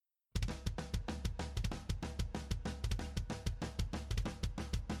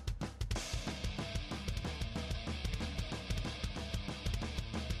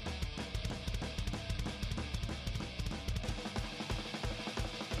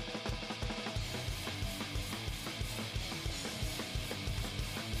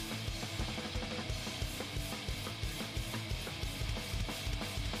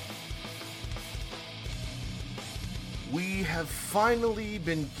have finally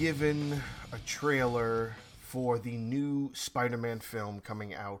been given a trailer for the new Spider-Man film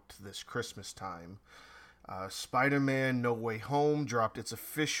coming out this Christmas time. Spider-Man No Way Home dropped its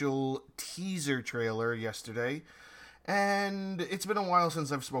official teaser trailer yesterday, and it's been a while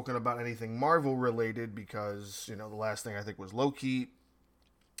since I've spoken about anything Marvel related because, the last thing I think was Loki,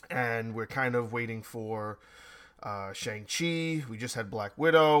 and we're kind of waiting for Shang-Chi. We just had Black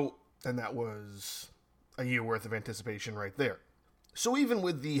Widow, and that was a year worth of anticipation right there. So even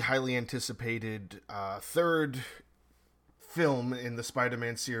with the highly anticipated third film in the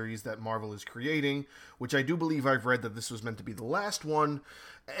Spider-Man series that Marvel is creating, which I do believe I've read that this was meant to be the last one,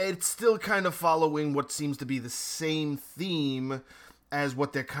 it's still kind of following what seems to be the same theme as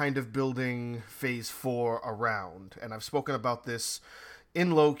what they're kind of building Phase 4 around. And I've spoken about this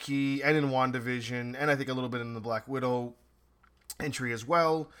in Loki and in WandaVision, and I think a little bit in the Black Widow entry as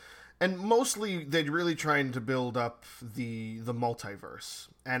well. And mostly, they're really trying to build up the multiverse.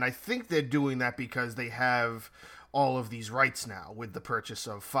 And I think they're doing that because they have all of these rights now with the purchase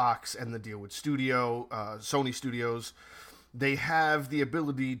of Fox and the deal with Sony Studios. They have the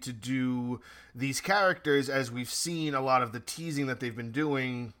ability to do these characters, as we've seen a lot of the teasing that they've been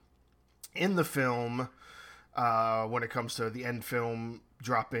doing in the film, when it comes to the end film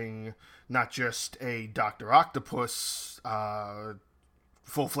dropping not just a Dr. Octopus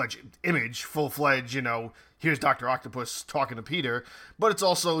full-fledged image, here's Dr. Octopus talking to Peter, but it's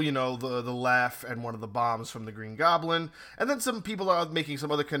also, the laugh and one of the bombs from the Green Goblin, and then some people are making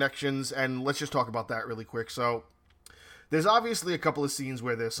some other connections, and let's just talk about that really quick. So, there's obviously a couple of scenes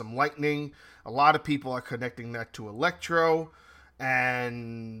where there's some lightning. A lot of people are connecting that to Electro,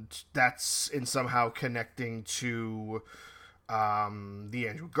 and that's in somehow connecting to the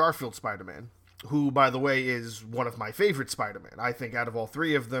Andrew Garfield Spider-Man, who, by the way, is one of my favorite Spider-Man. I think out of all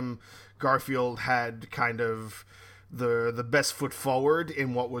three of them, Garfield had kind of the best foot forward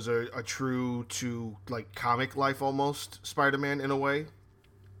in what was a true to, comic life almost Spider-Man in a way.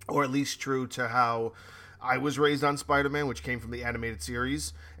 Or at least true to how I was raised on Spider-Man, which came from the animated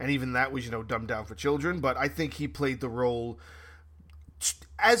series. And even that was, dumbed down for children. But I think he played the role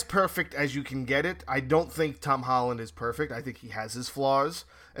as perfect as you can get it. I don't think Tom Holland is perfect. I think he has his flaws,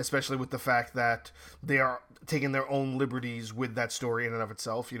 especially with the fact that they are taking their own liberties with that story in and of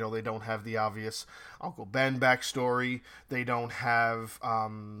itself. They don't have the obvious Uncle Ben backstory. They don't have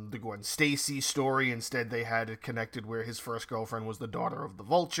the Gwen Stacy story. Instead, they had it connected where his first girlfriend was the daughter of the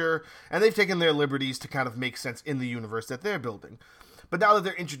Vulture. And they've taken their liberties to kind of make sense in the universe that they're building. But now that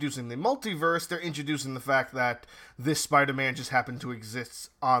they're introducing the multiverse, they're introducing the fact that this Spider-Man just happened to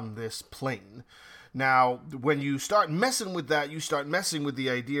exist on this plane. Now, when you start messing with that, you start messing with the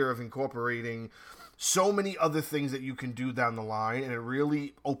idea of incorporating so many other things that you can do down the line, and it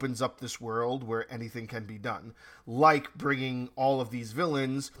really opens up this world where anything can be done. Like bringing all of these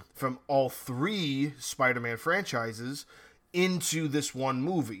villains from all three Spider-Man franchises into this one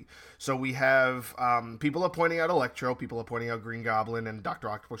movie. So we have, people are pointing out Electro, people are pointing out Green Goblin and Dr.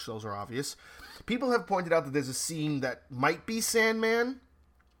 Octopus, those are obvious. People have pointed out that there's a scene that might be Sandman.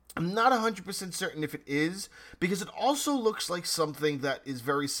 I'm not 100% certain if it is, because it also looks like something that is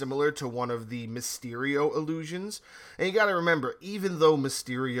very similar to one of the Mysterio illusions. And you gotta remember, even though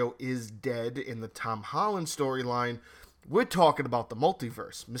Mysterio is dead in the Tom Holland storyline, we're talking about the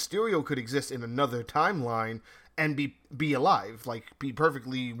multiverse. Mysterio could exist in another timeline and be alive, be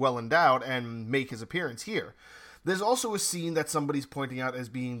perfectly well endowed and make his appearance here. There's also a scene that somebody's pointing out as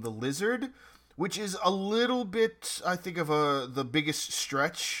being the Lizard, which is a little bit, I think, of the biggest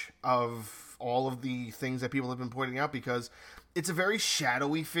stretch of all of the things that people have been pointing out, because it's a very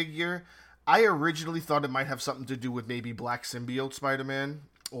shadowy figure. I originally thought it might have something to do with maybe Black Symbiote Spider-Man,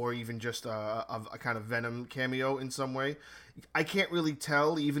 or even just a kind of Venom cameo in some way. I can't really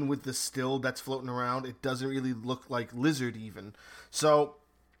tell, even with the still that's floating around. It doesn't really look like Lizard even. So,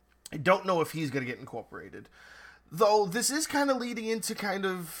 I don't know if he's going to get incorporated. Though, this is kind of leading into kind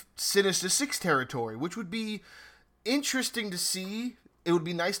of Sinister Six territory, which would be interesting to see. It would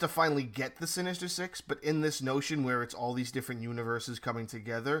be nice to finally get the Sinister Six, but in this notion where it's all these different universes coming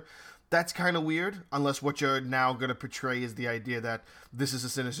together, that's kind of weird, unless what you're now going to portray is the idea that this is a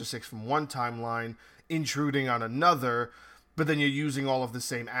Sinister Six from one timeline intruding on another, but then you're using all of the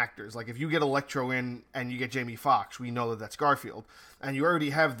same actors. Like, if you get Electro in and you get Jamie Foxx, we know that that's Garfield. And you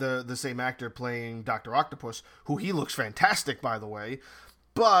already have the same actor playing Dr. Octopus, who he looks fantastic, by the way,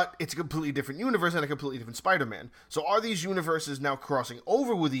 but it's a completely different universe and a completely different Spider-Man. So are these universes now crossing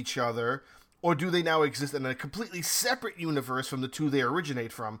over with each other, or do they now exist in a completely separate universe from the two they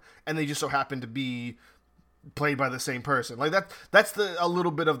originate from, and they just so happen to be played by the same person? Like, that's a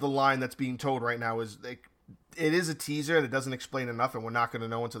little bit of the line that's being told right now, is like, it is a teaser and it doesn't explain enough, and we're not going to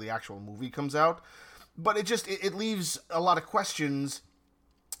know until the actual movie comes out. But it leaves a lot of questions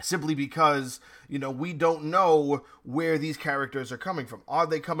simply because, we don't know where these characters are coming from. Are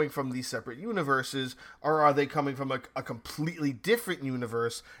they coming from these separate universes, or are they coming from a completely different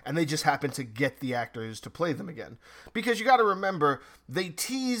universe, and they just happen to get the actors to play them again? Because you got to remember, they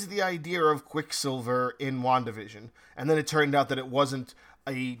teased the idea of Quicksilver in WandaVision, and then it turned out that it wasn't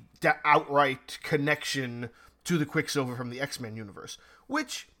a outright connection to the Quicksilver from the X-Men universe,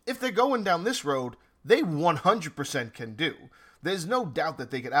 which, if they're going down this road, they 100% can do. There's no doubt that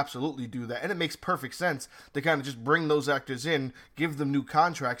they could absolutely do that, and it makes perfect sense to kind of just bring those actors in, give them new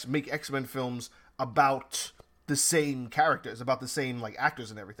contracts, make X-Men films about the same characters, about the same actors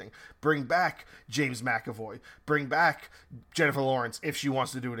and everything. Bring back James McAvoy, bring back Jennifer Lawrence if she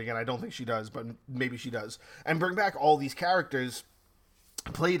wants to do it again. I don't think she does, but maybe she does. And bring back all these characters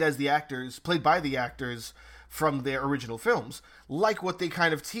played by the actors from their original films, like what they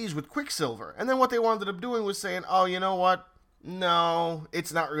kind of teased with Quicksilver. And then what they wound up doing was saying, oh, you know what? No,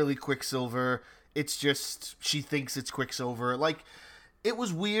 it's not really Quicksilver. It's just she thinks it's Quicksilver. It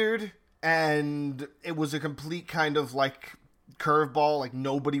was weird, and it was a complete kind of curveball.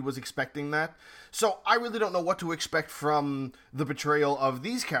 Nobody was expecting that. So I really don't know what to expect from the portrayal of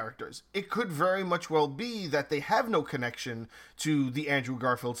these characters. It could very much well be that they have no connection to the Andrew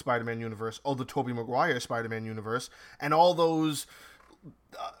Garfield Spider-Man universe or the Tobey Maguire Spider-Man universe, and all those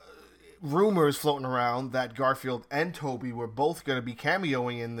rumors floating around that Garfield and Tobey were both going to be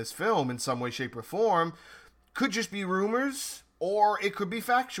cameoing in this film in some way, shape, or form could just be rumors, or it could be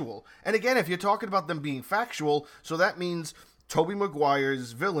factual. And again, if you're talking about them being factual, so that means Tobey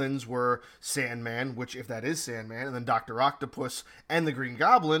Maguire's villains were Sandman, which, if that is Sandman, and then Dr. Octopus and the Green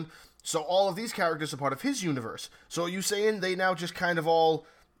Goblin, so all of these characters are part of his universe. So are you saying they now just kind of all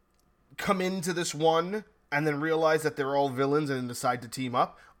come into this one and then realize that they're all villains and then decide to team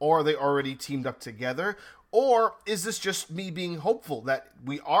up? Or are they already teamed up together? Or is this just me being hopeful that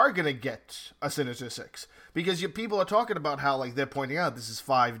we are going to get a Sinister Six? Because people are talking about how, they're pointing out this is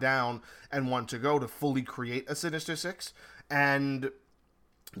 5 down and 1 to go to fully create a Sinister Six. And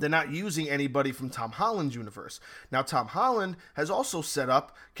they're not using anybody from Tom Holland's universe. Now, Tom Holland has also set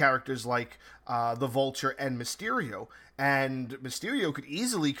up characters like the Vulture and Mysterio. And Mysterio could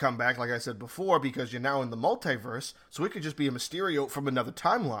easily come back, like I said before, because you're now in the multiverse, so it could just be a Mysterio from another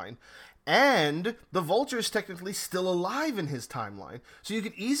timeline. And the Vulture is technically still alive in his timeline, so you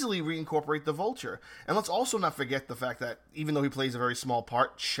could easily reincorporate the Vulture. And let's also not forget the fact that, even though he plays a very small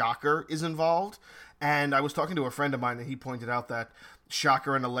part, Shocker is involved. And I was talking to a friend of mine, and he pointed out that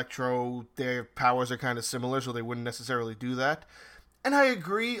Shocker and Electro, their powers are kind of similar, so they wouldn't necessarily do that. And I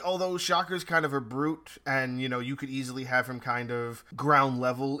agree, although Shocker's kind of a brute, and, you could easily have him kind of ground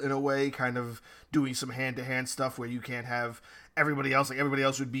level in a way, kind of doing some hand-to-hand stuff where you can't have everybody else. Everybody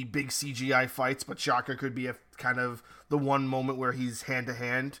else would be big CGI fights, but Shocker could be a kind of the one moment where he's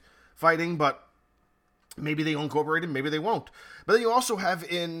hand-to-hand fighting, but maybe they incorporate him, maybe they won't. But then you also have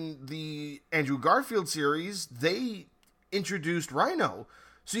in the Andrew Garfield series, they introduced Rhino.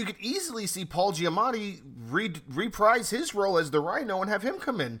 So you could easily see Paul Giamatti reprise his role as the Rhino and have him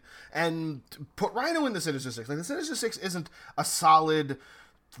come in and put Rhino in the Sinister Six. The Sinister Six isn't a solid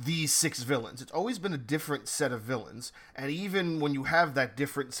these 6 villains. It's always been a different set of villains. And even when you have that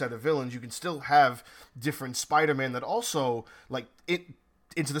different set of villains, you can still have different Spider-Man that also,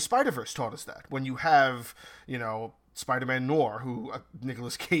 Into the Spider-Verse taught us that. When you have, Spider-Man Noir, who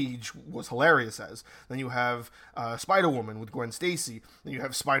Nicolas Cage was hilarious as. Then you have Spider-Woman with Gwen Stacy. Then you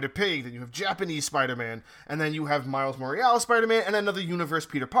have Spider-Pig. Then you have Japanese Spider-Man. And then you have Miles Morales Spider-Man and another universe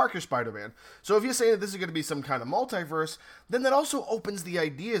Peter Parker Spider-Man. So if you're saying that this is going to be some kind of multiverse, then that also opens the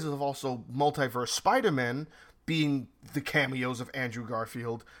ideas of also multiverse Spider-Man being the cameos of Andrew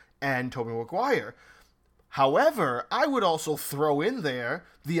Garfield and Tobey Maguire. However, I would also throw in there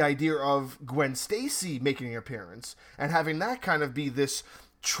the idea of Gwen Stacy making an appearance and having that kind of be this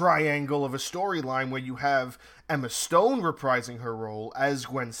triangle of a storyline where you have Emma Stone reprising her role as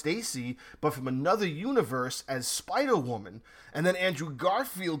Gwen Stacy, but from another universe as Spider-Woman. And then Andrew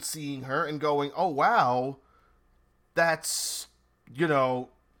Garfield seeing her and going, oh, wow, that's,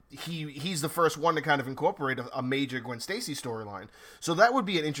 he's the first one to kind of incorporate a major Gwen Stacy storyline. So that would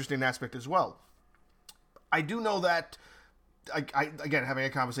be an interesting aspect as well. I do know that, again, having a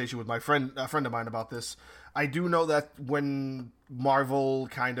conversation with a friend of mine about this, I do know that when Marvel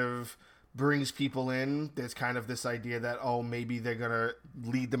kind of brings people in, there's kind of this idea that, oh, maybe they're going to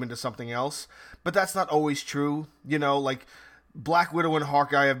lead them into something else. But that's not always true. Black Widow and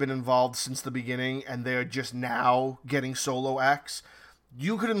Hawkeye have been involved since the beginning, and they're just now getting solo acts.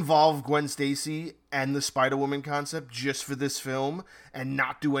 You could involve Gwen Stacy and the Spider-Woman concept just for this film and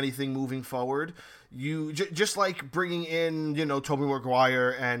not do anything moving forward. Just like bringing in, Tobey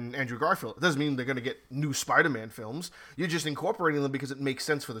Maguire and Andrew Garfield. It doesn't mean they're going to get new Spider-Man films. You're just incorporating them because it makes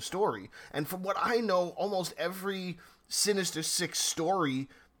sense for the story. And from what I know, almost every Sinister Six story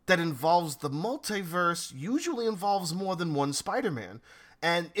that involves the multiverse usually involves more than one Spider-Man.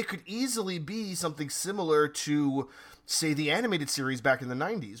 And it could easily be something similar to, say, the animated series back in the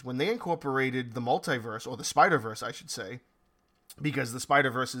 90s, when they incorporated the multiverse, or the Spider-Verse, I should say, because the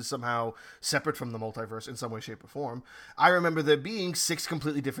Spider-Verse is somehow separate from the multiverse in some way, shape, or form. I remember there being 6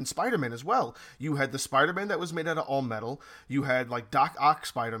 completely different Spider-Man as well. You had the Spider-Man that was made out of all metal. You had, like, Doc Ock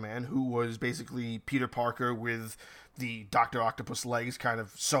Spider-Man, who was basically Peter Parker with the Dr. Octopus legs kind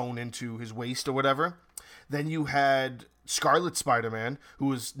of sewn into his waist or whatever. Then you had Scarlet Spider-Man, who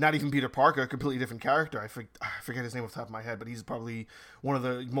was not even Peter Parker, a completely different character. I forget his name off the top of my head, but he's probably one of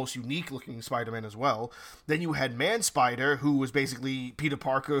the most unique-looking Spider-Man as well. Then you had Man-Spider, who was basically Peter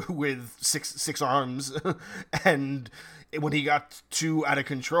Parker with six arms, and when he got too out of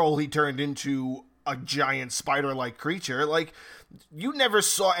control, he turned into a giant spider-like creature. Like, you never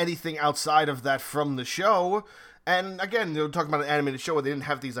saw anything outside of that from the show. And again, they're talking about an animated show where they didn't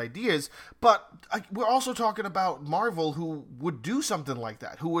have these ideas, but we're also talking about Marvel, who would do something like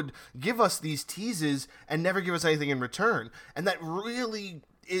that, who would give us these teases and never give us anything in return. And that really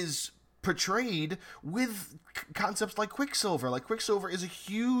is portrayed with concepts like Quicksilver. Like, Quicksilver is a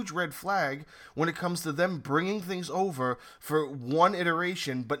huge red flag when it comes to them bringing things over for one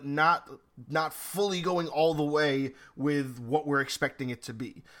iteration, but not fully going all the way with what we're expecting it to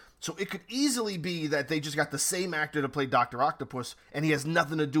be. So it could easily be that they just got the same actor to play Dr. Octopus, and he has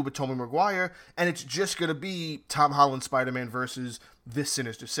nothing to do with Tobey Maguire, and it's just going to be Tom Holland Spider-Man versus this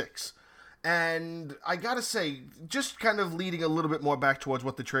Sinister Six. And I gotta say, just kind of leading a little bit more back towards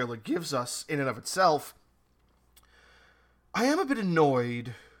what the trailer gives us in and of itself, I am a bit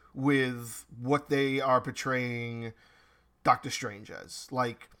annoyed with what they are portraying Doctor Strange as.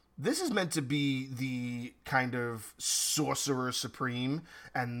 Like, this is meant to be the kind of sorcerer supreme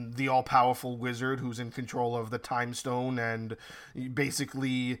and the all-powerful wizard who's in control of the Time Stone and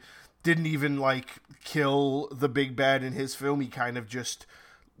basically didn't even, like, kill the big bad in his film. He kind of just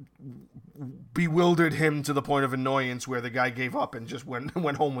bewildered him to the point of annoyance where the guy gave up and just went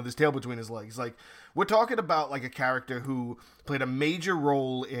home with his tail between his legs. Like, we're talking about, like, a character who played a major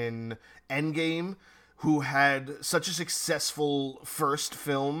role in Endgame, who had such a successful first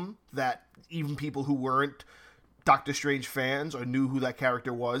film that even people who weren't Doctor Strange fans or knew who that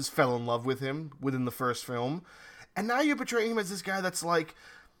character was fell in love with him within the first film. And now you're portraying him as this guy that's, like,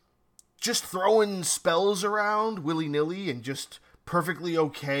 just throwing spells around willy-nilly and just perfectly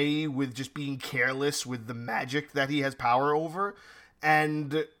okay with just being careless with the magic that he has power over.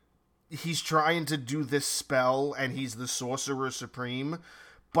 And he's trying to do this spell, and he's the Sorcerer Supreme,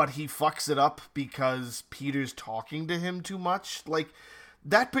 but he fucks it up because Peter's talking to him too much. Like,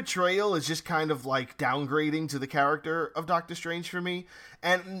 that portrayal is just kind of, like, downgrading to the character of Doctor Strange for me.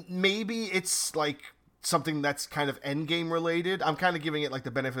 And maybe it's, like, something that's kind of Endgame related. I'm kind of giving it, like,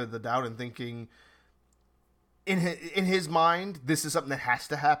 the benefit of the doubt and thinking, in his mind, this is something that has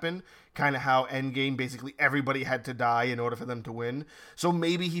to happen. Kind of how Endgame, basically everybody had to die in order for them to win. So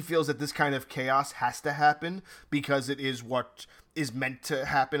maybe he feels that this kind of chaos has to happen because it is what is meant to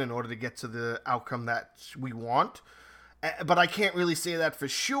happen in order to get to the outcome that we want. But I can't really say that for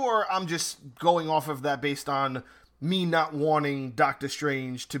sure. I'm just going off of that based on me not wanting Doctor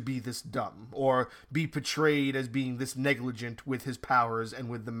Strange to be this dumb or be portrayed as being this negligent with his powers and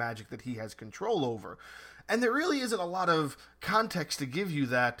with the magic that he has control over. And there really isn't a lot of context to give you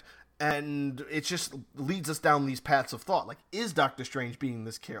that, and it just leads us down these paths of thought. Like, is Doctor Strange being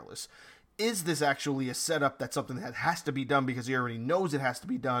this careless? Is this actually a setup that's something that has to be done because he already knows it has to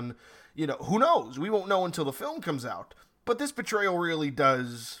be done? You know, who knows? We won't know until the film comes out. But this portrayal really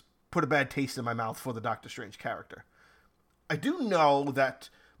does put a bad taste in my mouth for the Doctor Strange character. I do know that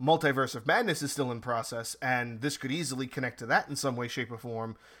Multiverse of Madness is still in process, and this could easily connect to that in some way, shape, or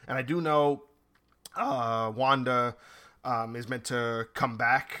form. And I do know Wanda is meant to come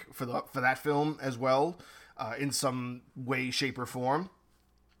back for that film as well, in some way, shape, or form.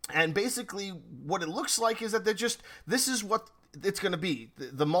 And basically, what it looks like is that this is what it's going to be.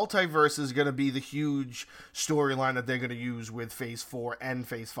 The multiverse is going to be the huge storyline that they're going to use with Phase 4 and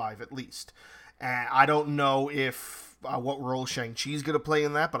Phase 5 at least. And I don't know if what role Shang-Chi's going to play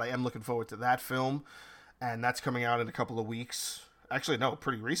in that, but I am looking forward to that film. And that's coming out in a couple of weeks. Actually, no,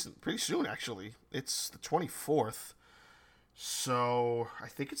 pretty soon, actually. It's the 24th. So, I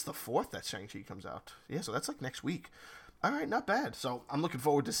think it's the 4th that Shang-Chi comes out. Yeah, so that's like next week. All right, not bad. So I'm looking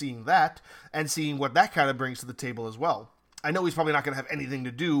forward to seeing that and seeing what that kind of brings to the table as well. I know he's probably not going to have anything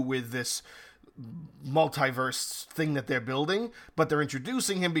to do with this multiverse thing that they're building, but they're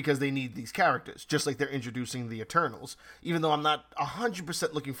introducing him because they need these characters, just like they're introducing the Eternals. Even though I'm not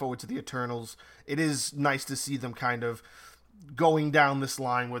 100% looking forward to the Eternals, it is nice to see them kind of going down this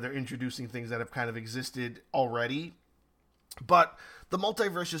line where they're introducing things that have kind of existed already. But the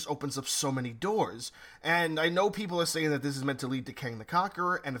multiverse just opens up so many doors. And I know people are saying that this is meant to lead to Kang the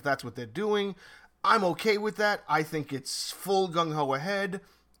Conqueror, and if that's what they're doing, I'm okay with that. I think it's full gung-ho ahead.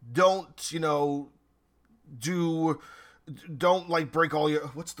 Don't, don't like break all your,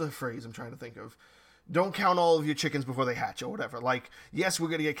 what's the phrase I'm trying to think of? Don't count all of your chickens before they hatch or whatever. Like, yes, we're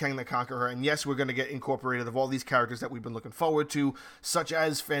going to get Kang the Conqueror, and yes, we're going to get incorporated of all these characters that we've been looking forward to, such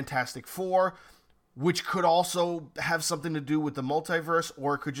as Fantastic Four, which could also have something to do with the multiverse,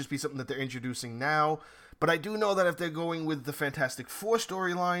 or it could just be something that they're introducing now. But I do know that if they're going with the Fantastic Four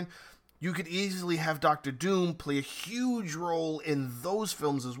storyline, you could easily have Doctor Doom play a huge role in those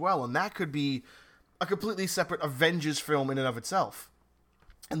films as well, and that could be a completely separate Avengers film in and of itself.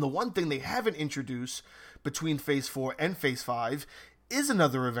 And the one thing they haven't introduced between Phase 4 and Phase 5 is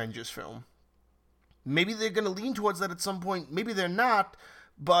another Avengers film. Maybe they're going to lean towards that at some point, maybe they're not,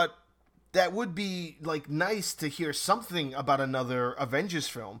 but that would be, like, nice to hear something about another Avengers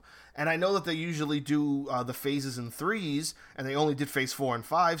film. And I know that they usually do the phases in threes, and they only did Phase 4 and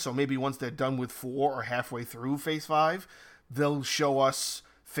 5, so maybe once they're done with 4 or halfway through Phase 5, they'll show us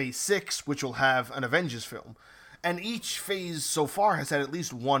Phase 6, which will have an Avengers film. And each phase so far has had at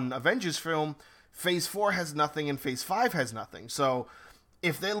least one Avengers film. Phase 4 has nothing, and Phase 5 has nothing. So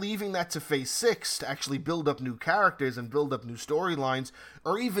if they're leaving that to Phase 6 to actually build up new characters and build up new storylines,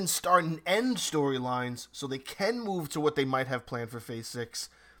 or even start and end storylines so they can move to what they might have planned for Phase 6,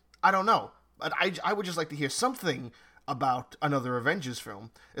 I don't know. But I would just like to hear something about another Avengers film,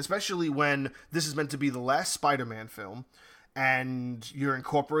 especially when this is meant to be the last Spider-Man film, and you're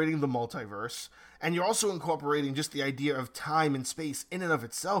incorporating the multiverse, and you're also incorporating just the idea of time and space in and of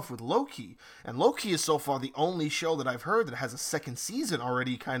itself with Loki. And Loki is so far the only show that I've heard that has a second season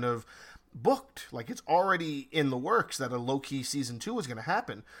already kind of booked. Like, it's already in the works that a Loki season 2 is going to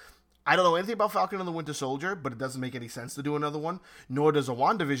happen. I don't know anything about Falcon and the Winter Soldier, but it doesn't make any sense to do another one. Nor does a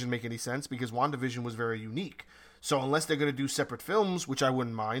WandaVision make any sense, because WandaVision was very unique. So unless they're going to do separate films, which I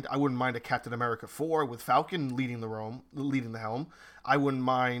wouldn't mind a Captain America 4 with Falcon leading the helm. I wouldn't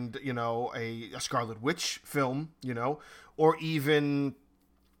mind, a Scarlet Witch film, or even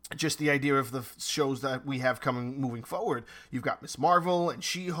just the idea of the shows that we have moving forward. You've got Ms. Marvel and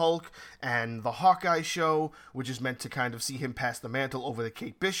She-Hulk and the Hawkeye show, which is meant to kind of see him pass the mantle over to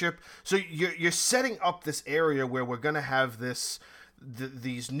Kate Bishop. So you're setting up this area where we're going to have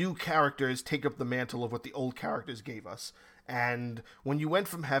these new characters take up the mantle of what the old characters gave us. And when you went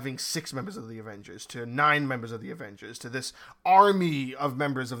from having 6 members of the Avengers to 9 members of the Avengers to this army of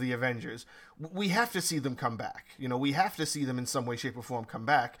members of the Avengers, we have to see them come back. We have to see them in some way, shape, or form come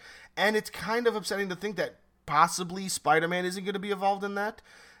back. And it's kind of upsetting to think that possibly Spider-Man isn't going to be involved in that.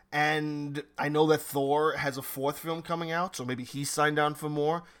 And I know that Thor has a 4th film coming out, so maybe he's signed on for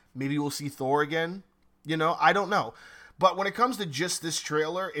more. Maybe we'll see Thor again. I don't know. But when it comes to just this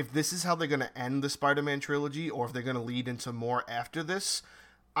trailer, if this is how they're going to end the Spider-Man trilogy, or if they're going to lead into more after this,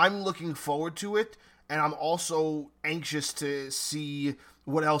 I'm looking forward to it, and I'm also anxious to see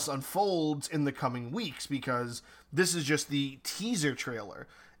what else unfolds in the coming weeks, because this is just the teaser trailer,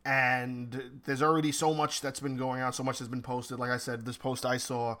 and there's already so much that's been going on, so much has been posted. Like I said, this post I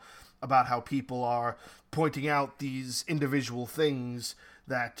saw about how people are pointing out these individual things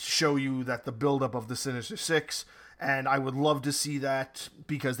that show you that the buildup of the Sinister Six. And I would love to see that,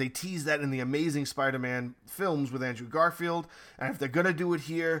 because they teased that in the Amazing Spider-Man films with Andrew Garfield. And if they're going to do it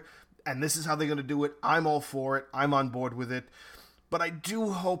here, and this is how they're going to do it, I'm all for it. I'm on board with it. But I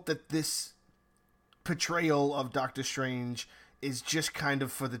do hope that this portrayal of Doctor Strange is just kind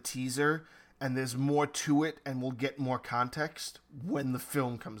of for the teaser, and there's more to it, and we'll get more context when the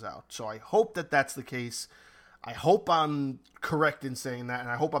film comes out. So I hope that that's the case. I hope I'm correct in saying that, and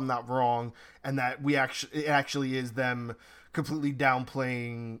I hope I'm not wrong, and that it actually is them completely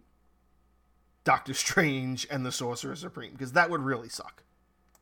downplaying Doctor Strange and the Sorcerer Supreme, because that would really suck.